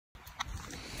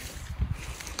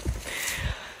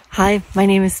Hi, my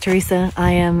name is Teresa.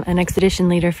 I am an expedition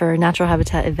leader for Natural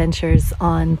Habitat Adventures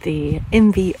on the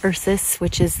MV Ursus,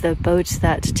 which is the boat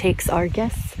that takes our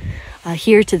guests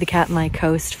here to the Katmai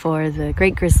coast for the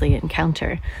Great Grizzly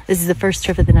Encounter. This is the first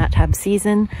trip of the NatHab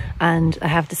season, and I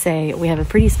have to say we have a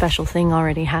pretty special thing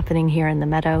already happening here in the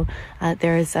meadow.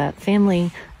 There is a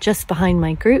family just behind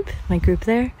my group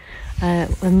there.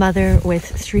 A mother with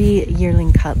 3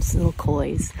 yearling cubs, little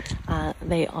coys.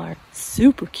 They are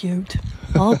super cute.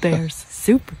 All bears,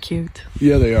 super cute.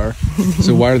 Yeah, they are.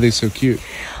 So why are they so cute?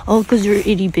 Oh, because they're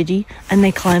itty bitty and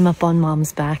they climb up on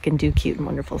mom's back and do cute and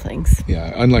wonderful things.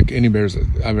 Yeah, unlike any bears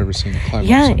that I've ever seen climb up.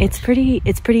 Yeah, it's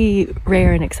pretty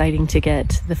rare and exciting to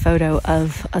get the photo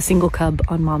of a single cub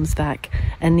on mom's back,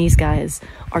 and these guys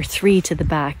are 3 to the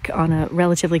back on a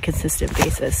relatively consistent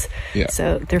basis. Yeah.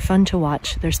 So they're fun to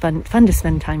watch. They're fun to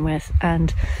spend time with,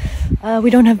 and we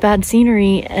don't have bad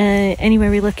scenery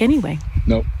anywhere we look anyway.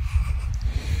 Nope.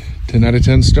 10 out of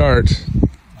 10 start.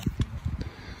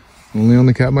 Only on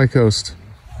the Katmai coast.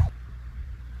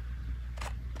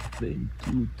 Thank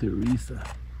you, Teresa.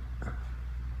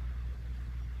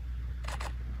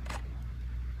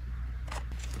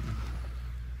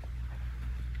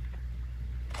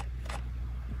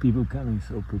 People coming,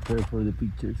 so prepare for the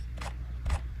pictures.